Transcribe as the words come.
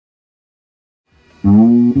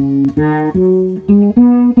In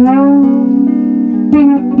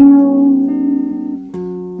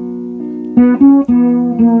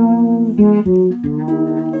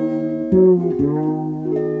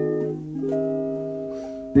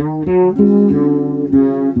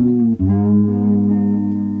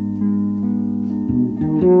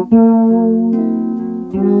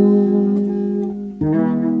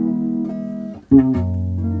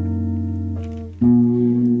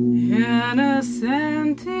a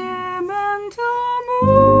sentimental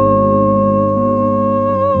mood,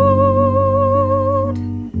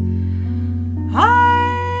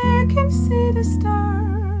 I can see the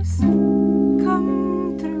stars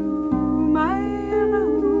come through my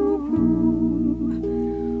room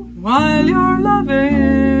while you're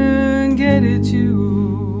loving attitude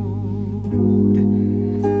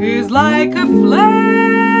is like a flame.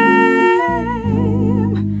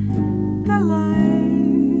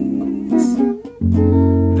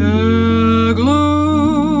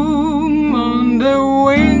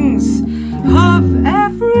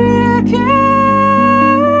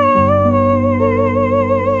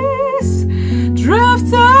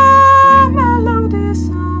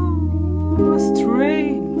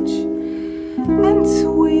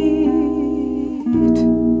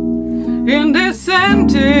 In this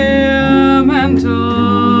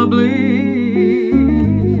sentimental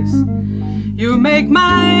bliss, you make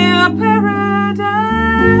my paradise.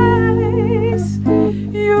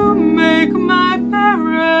 You make my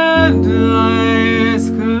paradise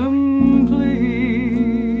complete.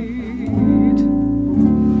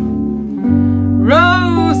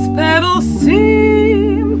 Rose petals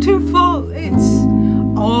seem to fall. It's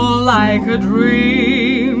all like a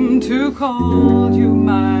dream to call you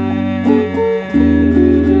mine.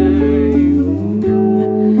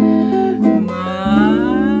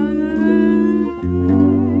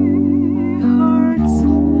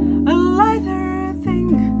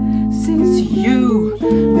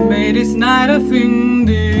 This night a thing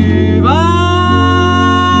divine.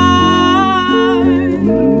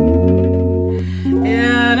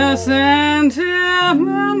 In a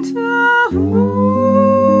sentimental mood,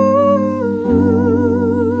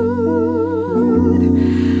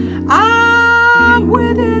 I'm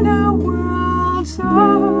within a world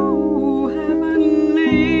so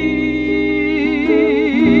heavenly,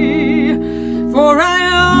 for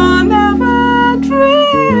I never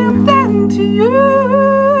dreamed that you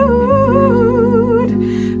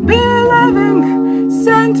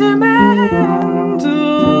sentimental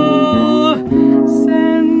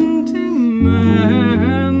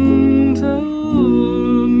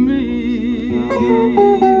me.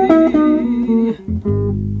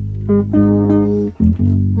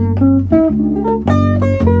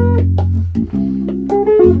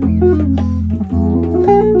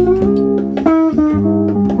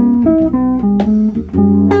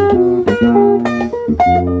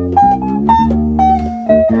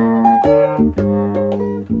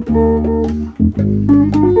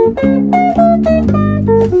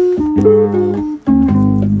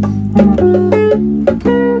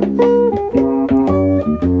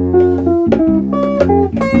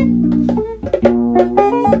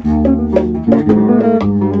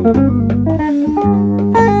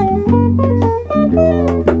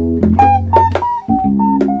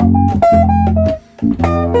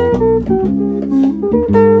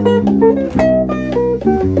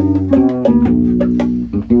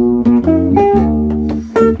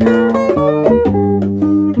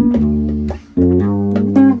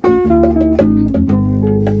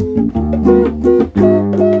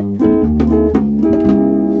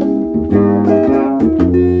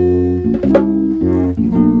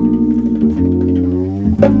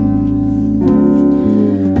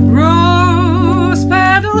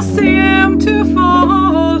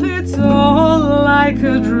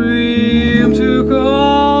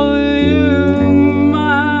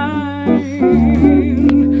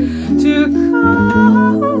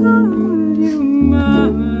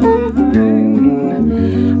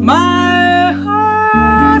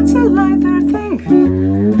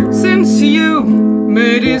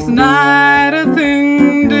 This night a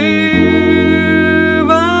thing divine,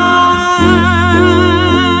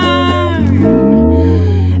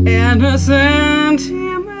 and a sentimental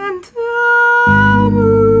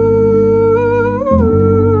mood.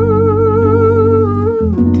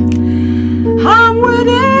 I'm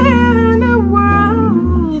within a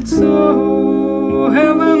world so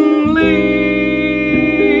heavenly,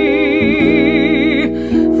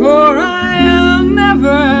 for I'll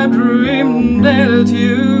never dream that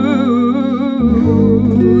you